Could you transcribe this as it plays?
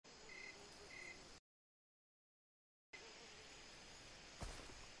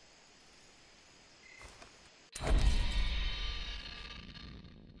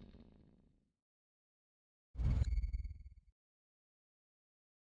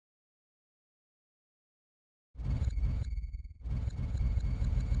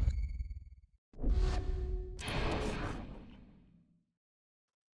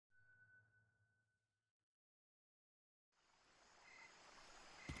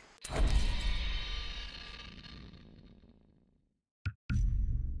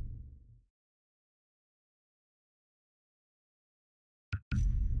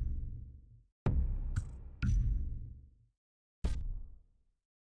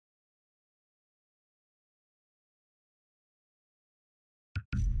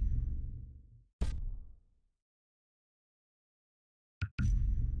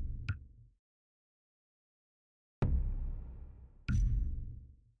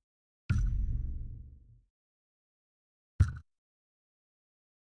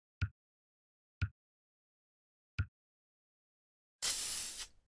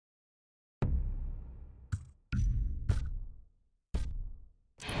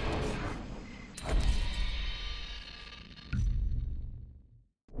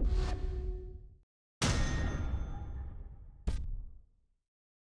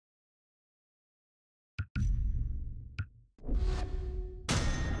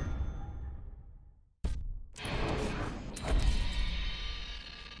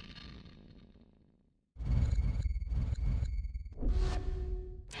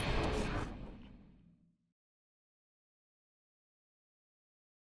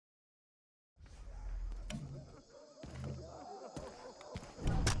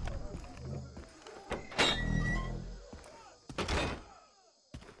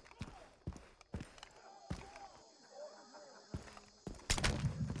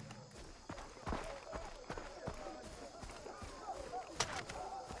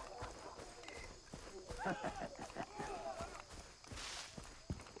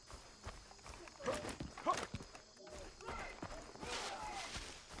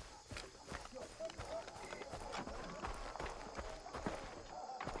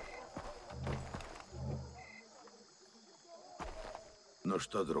Ну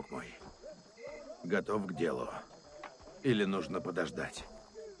что, друг мой, готов к делу? Или нужно подождать?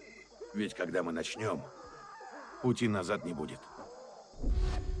 Ведь когда мы начнем, пути назад не будет.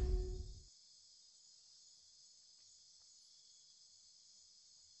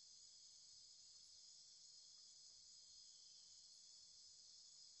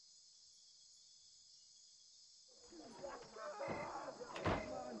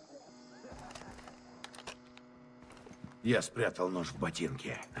 Я спрятал нож в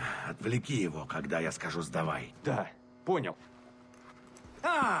ботинке. Отвлеки его, когда я скажу «сдавай». Да, понял.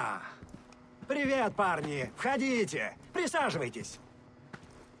 Привет, парни! Входите! Присаживайтесь!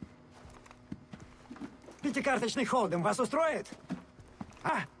 Пятикарточный холдем вас устроит?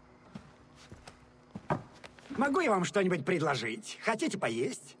 Могу я вам что-нибудь предложить? Хотите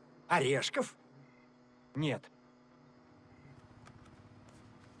поесть? Орешков? Нет.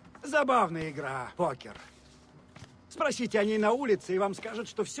 Забавная игра, покер. Спросите о ней на улице, и вам скажут,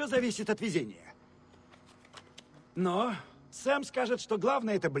 что все зависит от везения. Но Сэм скажет, что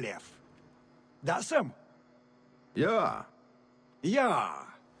главное — это блеф. Да, Сэм? Я.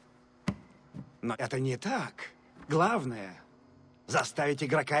 Но это не так. Главное — заставить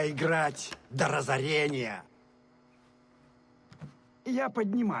игрока играть до разорения. Я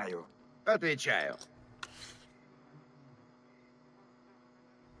поднимаю. Отвечаю.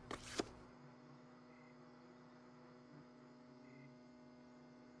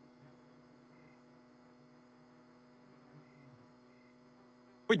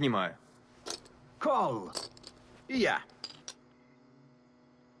 Поднимаю. Кол. Я.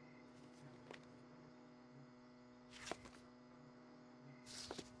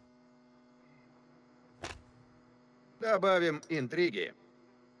 Добавим интриги.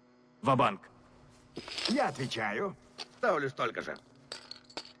 Ва-банк. Я отвечаю. Ставлю столько же.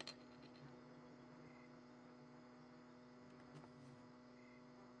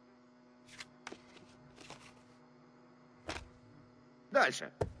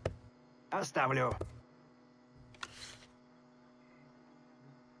 Дальше. Оставлю.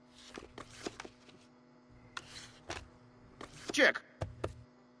 Чек.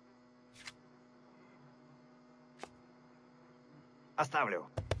 Оставлю.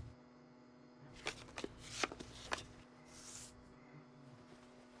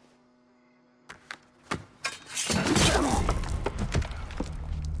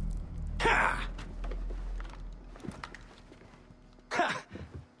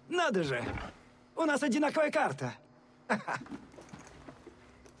 Надо же! У нас одинаковая карта.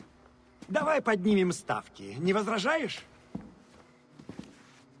 Давай поднимем ставки. Не возражаешь?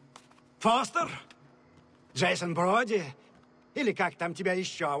 Фостер? Джейсон Броди? Или как там тебя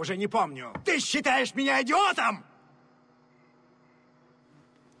еще, уже не помню. Ты считаешь меня идиотом?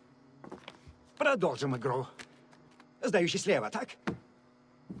 Продолжим игру. Сдающий слева, так?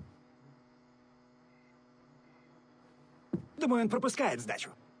 Думаю, он пропускает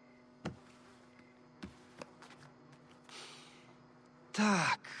сдачу.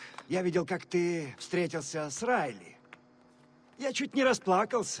 Так, я видел, как ты встретился с Райли. Я чуть не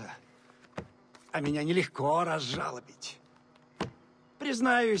расплакался. А меня нелегко разжалобить.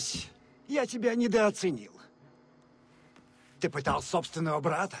 Признаюсь, я тебя недооценил. Ты пытал собственного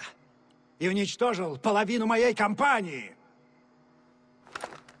брата и уничтожил половину моей компании.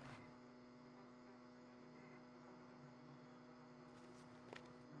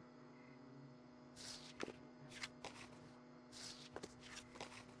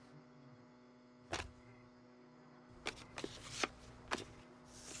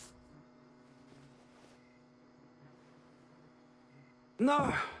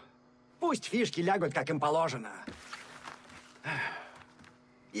 Но пусть фишки лягут, как им положено.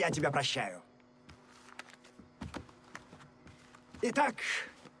 Я тебя прощаю. Итак,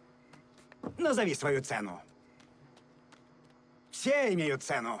 назови свою цену. Все имеют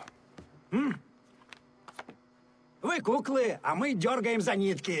цену. Вы куклы, а мы дергаем за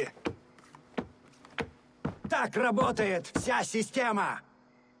нитки. Так работает вся система.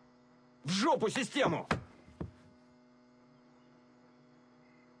 В жопу систему!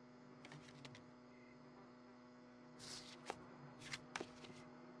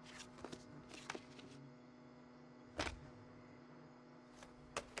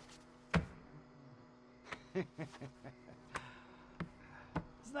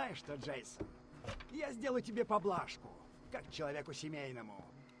 Знаешь что, Джейсон, я сделаю тебе поблажку, как человеку семейному.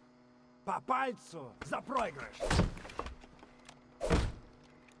 По пальцу за проигрыш.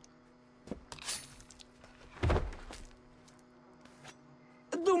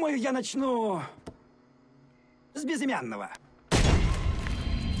 Думаю, я начну с безымянного.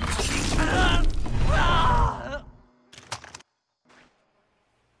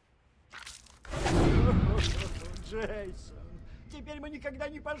 Джейсон, теперь мы никогда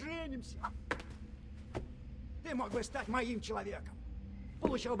не поженимся. Ты мог бы стать моим человеком.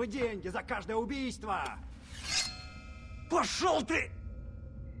 Получил бы деньги за каждое убийство. Пошел ты!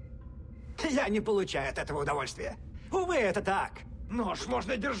 Я не получаю от этого удовольствия. Увы, это так. Нож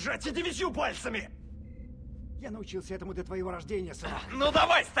можно держать и 9 пальцами. Я научился этому до твоего рождения, сынок. Ну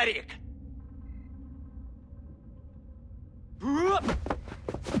давай, старик!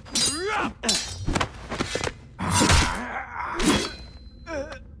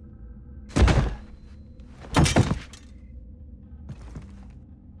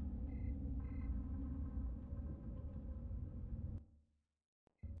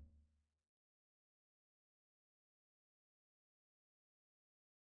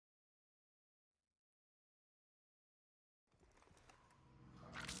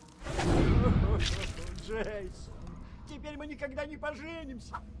 Джейсон, теперь мы никогда не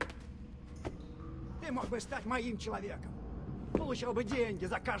поженимся. Ты мог бы стать моим человеком. Получил бы деньги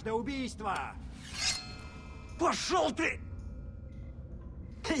за каждое убийство. Пошел ты!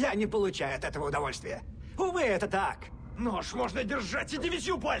 Я не получаю от этого удовольствия. Увы, это так. Нож можно держать и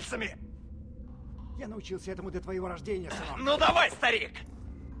 9 пальцами. Я научился этому до твоего рождения, сынок. Ну давай, старик!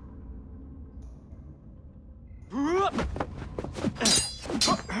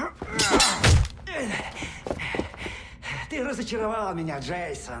 Ты разочаровал меня,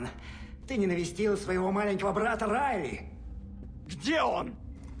 Джейсон. Ты не навестил своего маленького брата Райли. Где он?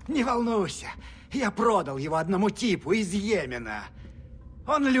 Не волнуйся. Я продал его одному типу из Йемена.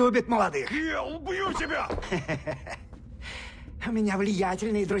 Он любит молодых. Я убью тебя! У меня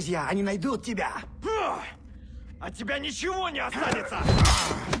влиятельные друзья. Они найдут тебя. От тебя ничего не останется!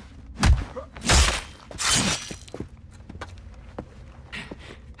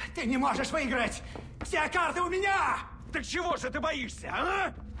 Ты не можешь выиграть! Все карты у меня! Так чего же ты боишься,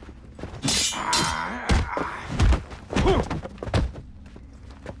 а?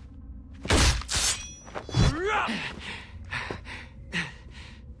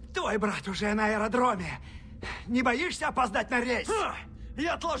 Твой брат уже на аэродроме. Не боишься опоздать на рейс?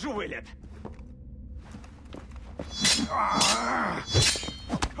 Я отложу вылет.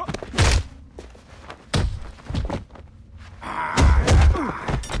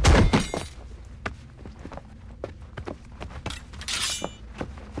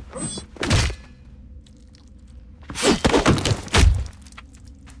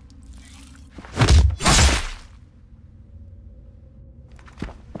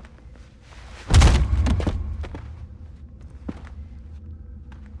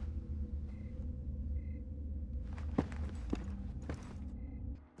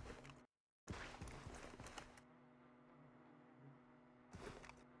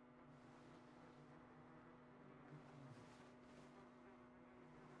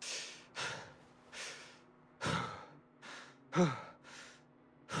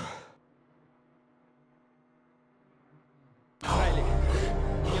 Райли,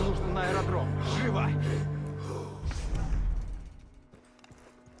 мне нужно на аэродром. Живо!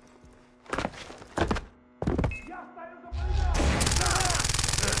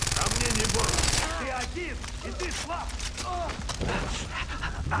 А мне не больно. Ты один, и ты слаб! Он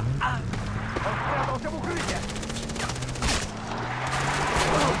спрятался в укрытие!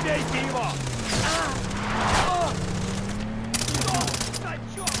 Убейте его!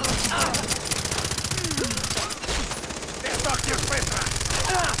 Ты сдохнешь быстро!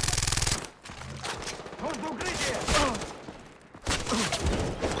 Нужно укрытие!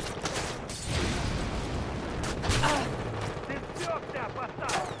 Ты спёкся,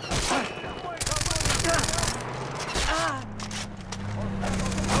 постав!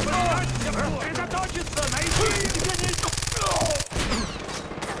 Приготовиться! Найди!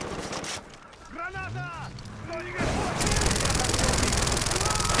 Граната! Кто-нибудь!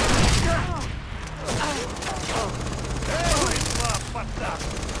 Эй, слаб, постав!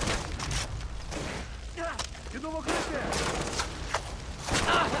 Иду в укрытие!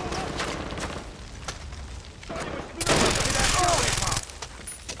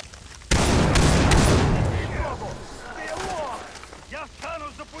 Я встану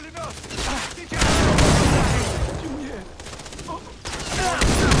за пулемет! Сейчас!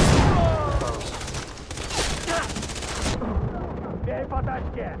 Бей по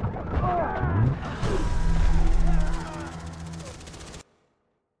тачке!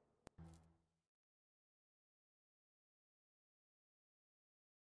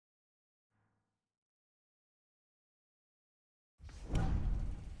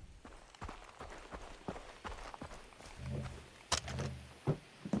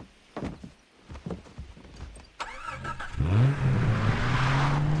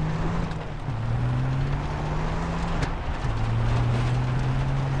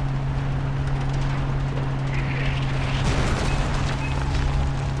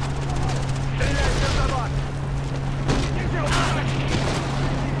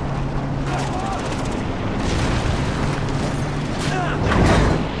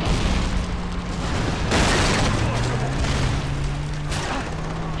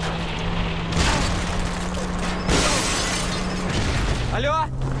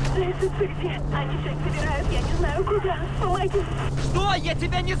 Ты где? Они всех собирают, я не знаю куда. Помоги. Что? Я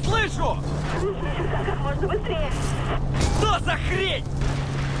тебя не слышу! Нужно сюда как можно быстрее. Что за хрень?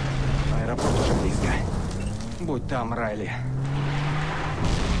 Аэропорт уже близко. Будь там, Райли.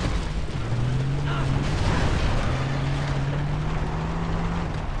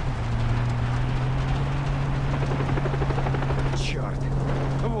 Черт!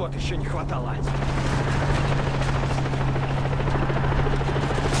 Вот еще не хватало.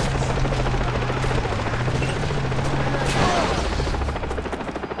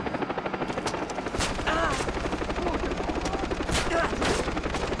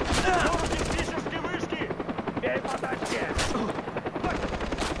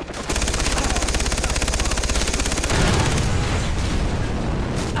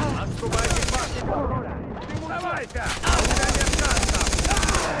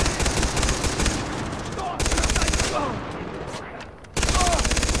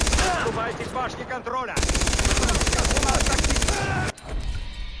 Отступайте к башне контроля!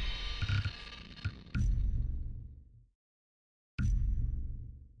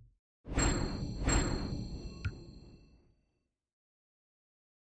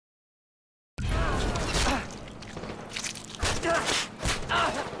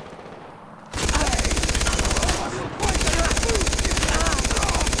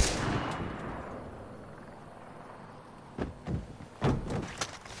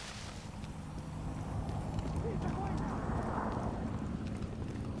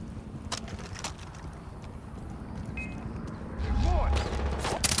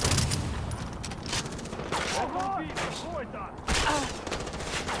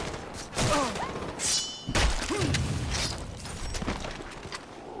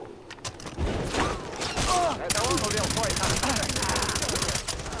 Это он убил Койта.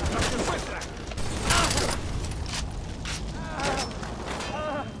 Быстро!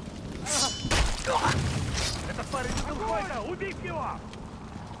 Этот парень убил Койта! Убить его!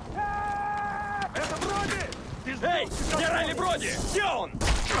 Это Броди! Эй, где Райли Броди? Где он?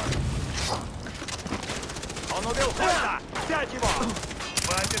 Он убил Койта! Взять его!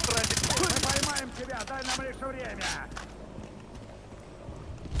 Хватит тратить! Мы поймаем тебя! Дай нам лишь время!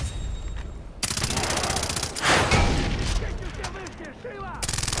 Живо!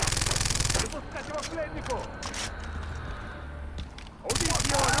 Выпускать его к пленнику! Убить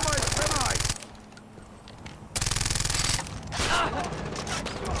его любой ценой!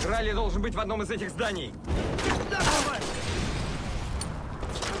 Райли должен быть в одном из этих зданий.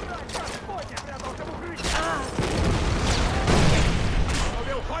 Он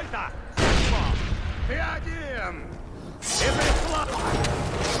убил Койта! Ты один! Ты пришла!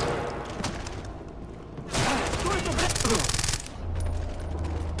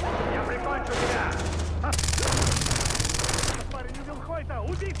 Я прикончу тебя! Этот парень убил Койта!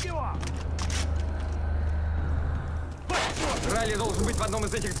 Убить его! Райли должен быть в одном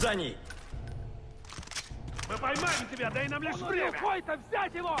из этих зданий. Мы поймаем тебя! Дай нам лишь время! Койта,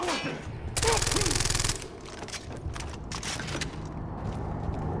 взять его!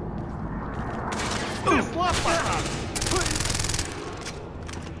 Ты слаб, пацан!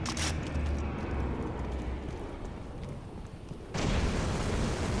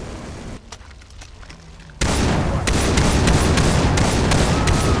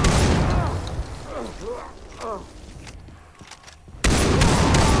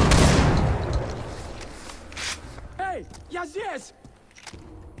 Эй, я здесь!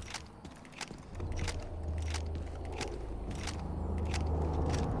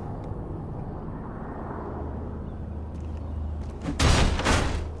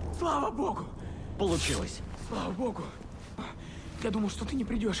 Слава богу! Получилось. Слава богу. Я думал, что ты не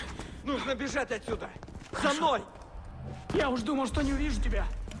придешь. Нужно бежать отсюда! За мной! Я уж думал, что не увижу тебя.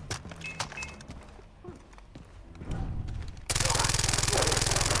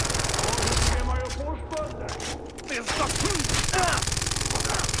 Ты мою пушку отдай! Ты сдохнешь!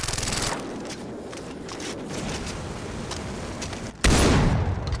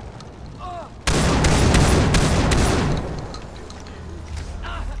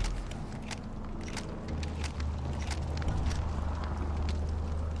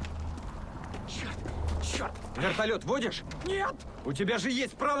 Черт! Вертолет водишь? Нет! У тебя же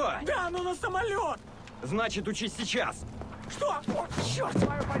есть права! Да, но на самолет! Значит, учись сейчас! Что? О, черт!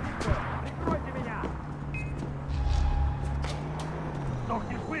 Мою позицию! Прикройте меня!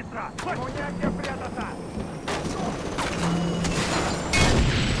 Сдохнешь быстро! Ему негде прятаться!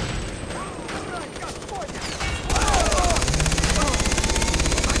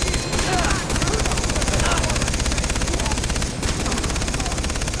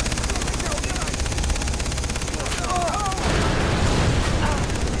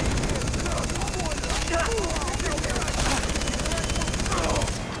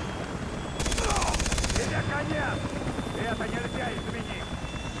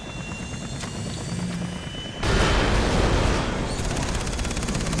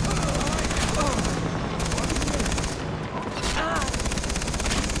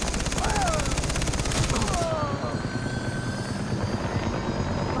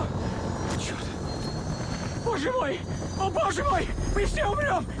 Боже мой! Мы все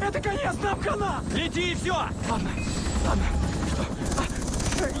умрем! Это конец, нам хана! Лети и все! Ладно, ладно.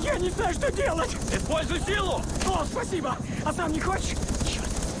 Что? Я не знаю, что делать! Используй силу! О, спасибо! А сам не хочешь? Черт!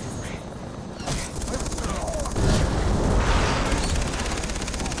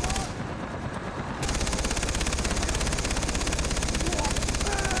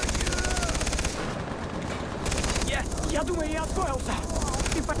 Я думаю, я освоился.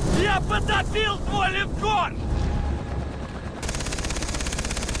 Я потопил твой линкор!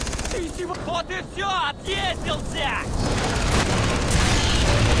 Ты всего... Вот и все, отъездился!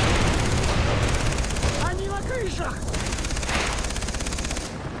 Они на крышах!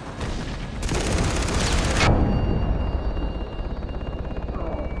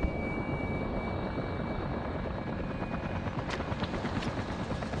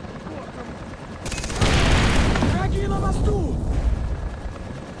 Враги на мосту!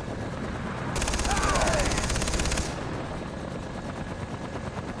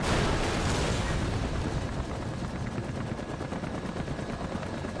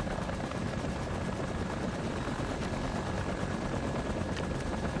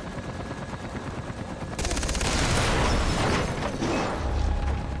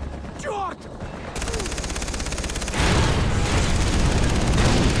 Черт!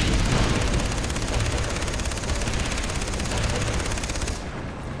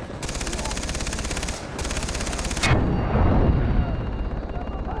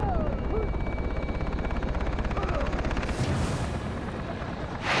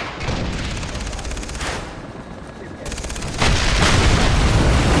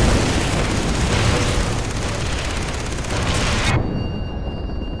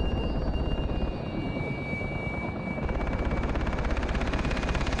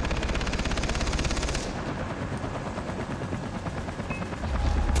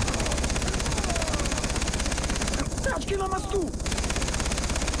 Тачки на мосту!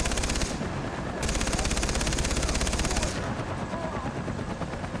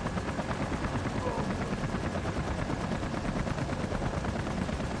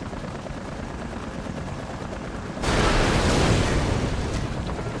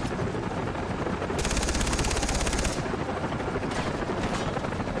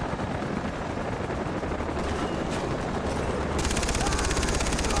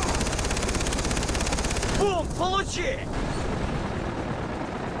 Бум! Получи!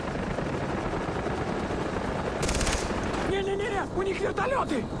 Не-не-не, у них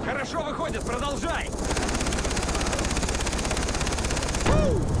вертолеты! Хорошо выходит, продолжай!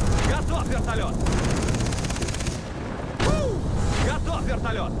 Готов вертолет! Готов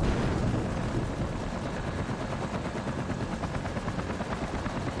вертолет!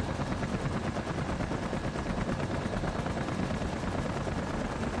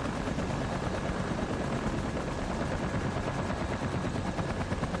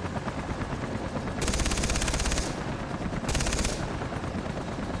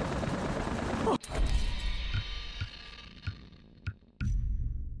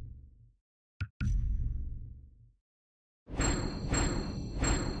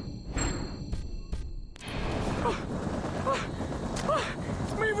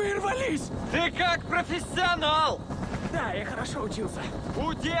 Мы вырвались! Ты как профессионал! Да, я хорошо учился.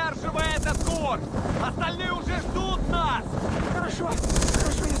 Удерживай этот курс! Остальные уже ждут нас! Хорошо,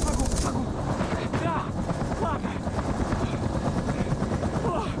 хорошо, я смогу. Да, ладно.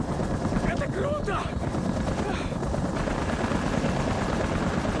 О, это круто!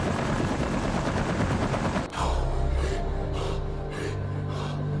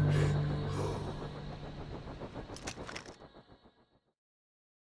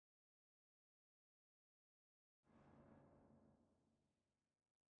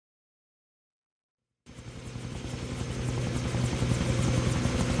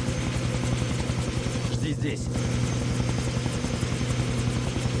 Жди здесь.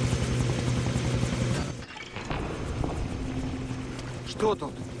 Что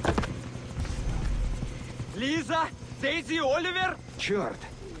тут? Лиза! Дейзи, Оливер! Черт!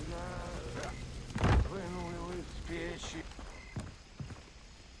 Вынул его из печи.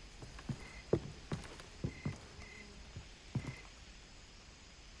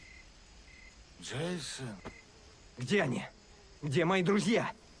 Джейсон? Где они? Где мои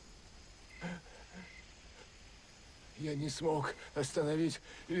друзья? Я не смог остановить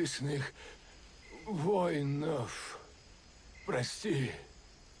лесных воинов. Прости.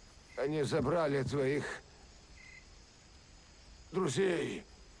 Они забрали твоих друзей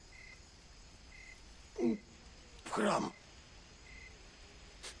в храм.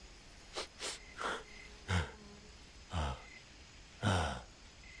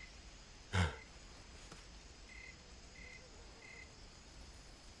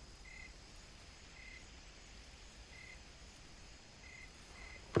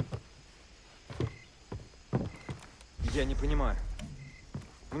 Я не понимаю.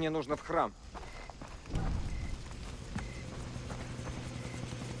 Мне нужно в храм.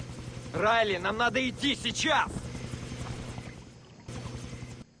 Райли, нам надо идти сейчас!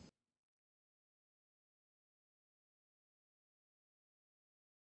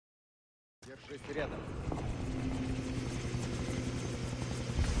 Держись рядом.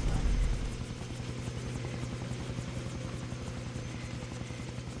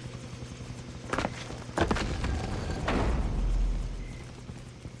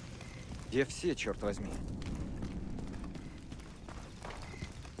 Где все, черт возьми?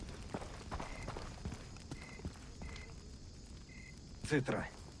 Цитра,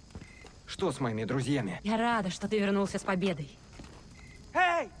 что с моими друзьями? Я рада, что ты вернулся с победой.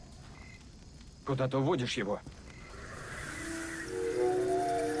 Эй! Куда ты уводишь его?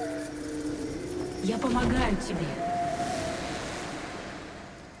 Я помогаю тебе.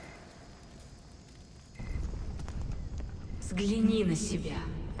 Взгляни на себя.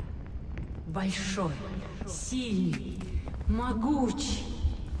 Большой, сильный, могучий.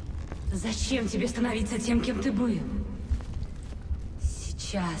 Зачем тебе становиться тем, кем ты был?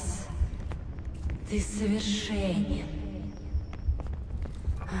 Сейчас ты совершенен.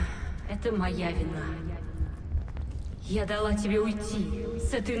 Это моя вина. Я дала тебе уйти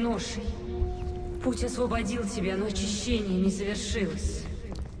с этой ношей. Путь освободил тебя, но очищение не завершилось.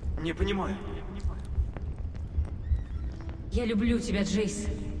 Не понимаю. Я люблю тебя,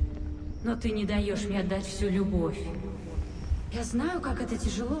 Джейсон. Но ты не даешь мне отдать всю любовь. Я знаю, как это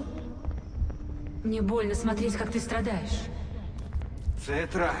тяжело. Мне больно смотреть, как ты страдаешь.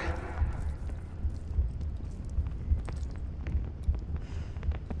 Цитра!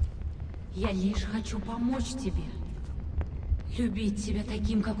 Я лишь хочу помочь тебе. Любить тебя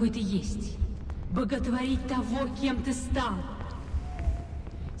таким, какой ты есть. Боготворить того, кем ты стал.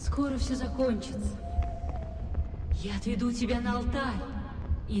 Скоро все закончится. Я отведу тебя на алтарь.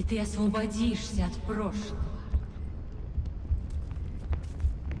 И ты освободишься от прошлого.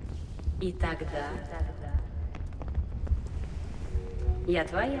 И тогда я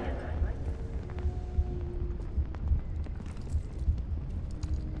твоя.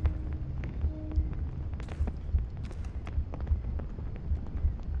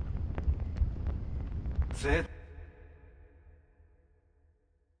 Цитра!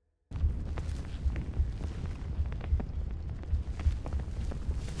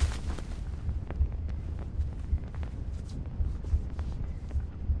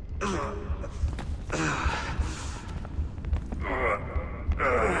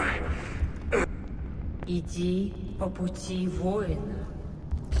 Иди по пути воина.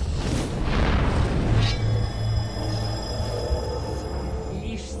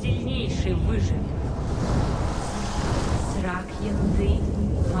 Лишь сильнейший выживет. Сракья, ты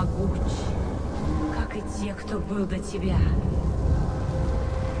могуч, как и те, кто был до тебя.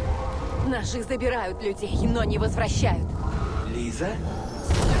 Наши забирают людей, но не возвращают. Лиза?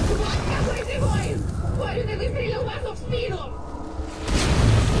 Какой ты воин! Борю, ты выстрелил Васу в спину!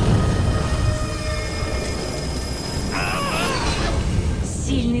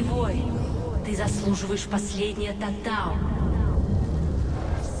 Сильный воин, ты заслуживаешь последнее татау.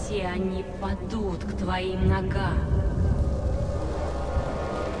 Все они падут к твоим ногам.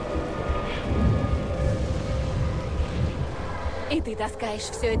 И ты таскаешь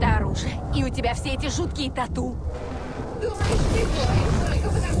все это оружие, и у тебя все эти жуткие тату. Думаешь, ты воин только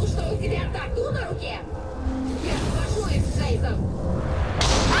потому, что у тебя тату на руке? Я схожу их с Джейсом!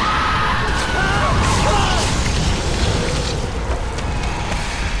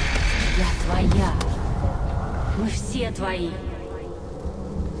 Я твоя. Мы все твои.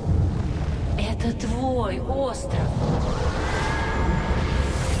 Это твой остров.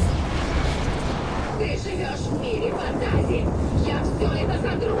 Ты живешь в мире фантазии! Я все это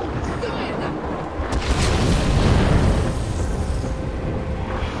сотру! Все это!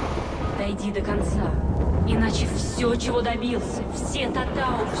 Дойди до конца. Иначе все, чего добился, все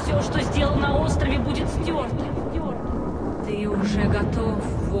татау, все, что сделал на острове, будет стерто. Ты уже готов,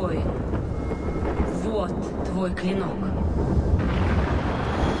 воин. Вот твой клинок.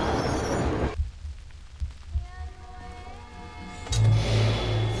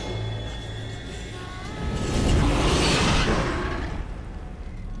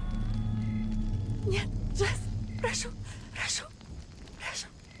 Нет, Джесс, прошу, прошу, прошу,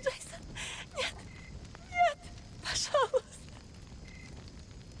 Джейсон, нет, нет, пожалуйста.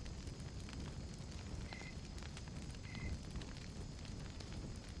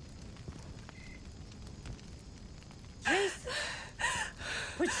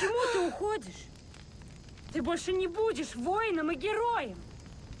 Почему ты уходишь? Ты больше не будешь воином и героем.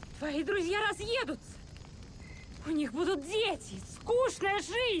 Твои друзья разъедутся. У них будут дети, скучная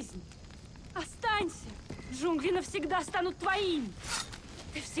жизнь. Останься. Джунгли навсегда станут твоими.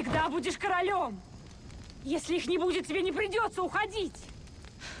 Ты всегда будешь королем. Если их не будет, тебе не придется уходить.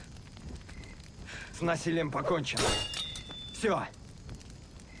 С насилием покончено. Все.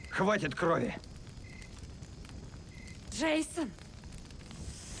 Хватит крови. Джейсон,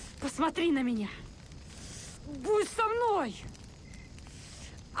 посмотри на меня. Будь со мной.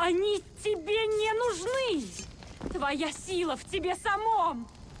 Они тебе не нужны. Твоя сила в тебе самом.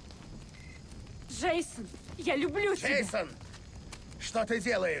 Джейсон, я люблю тебя. Джейсон, что ты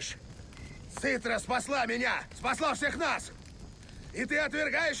делаешь? Цитра спасла меня, спасла всех нас. И ты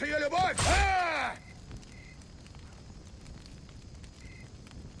отвергаешь ее любовь? А!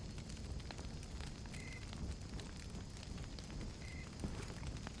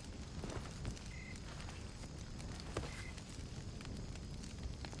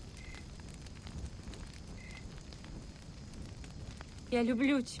 Я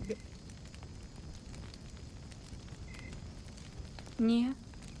люблю тебя. Не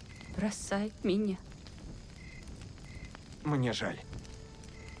бросай меня. Мне жаль.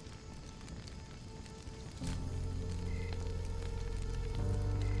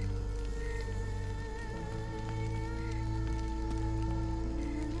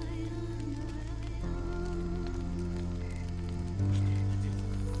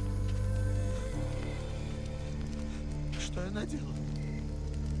 Что я наделал?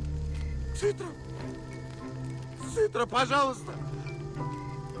 Цитра! Цитра, пожалуйста!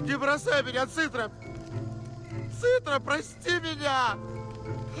 Не бросай меня, Цитра! Цитра, прости меня!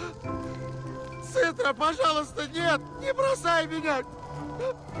 Цитра, пожалуйста, нет! Не бросай меня!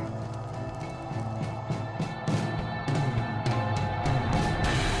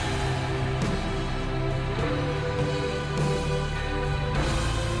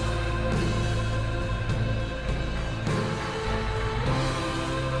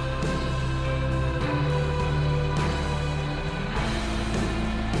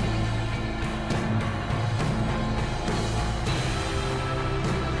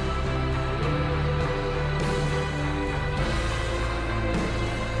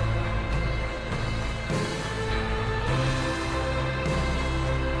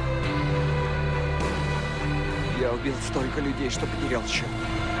 Я убил столько людей, что потерял счет.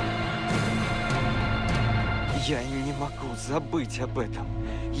 Я не могу забыть об этом.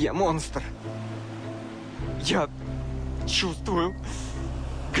 Я монстр. Я чувствую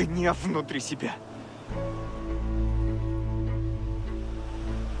гнев внутри себя.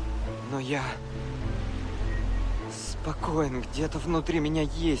 Но я спокоен. Где-то внутри меня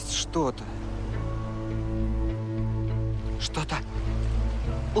есть что-то. Что-то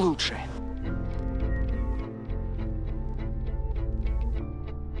лучшее.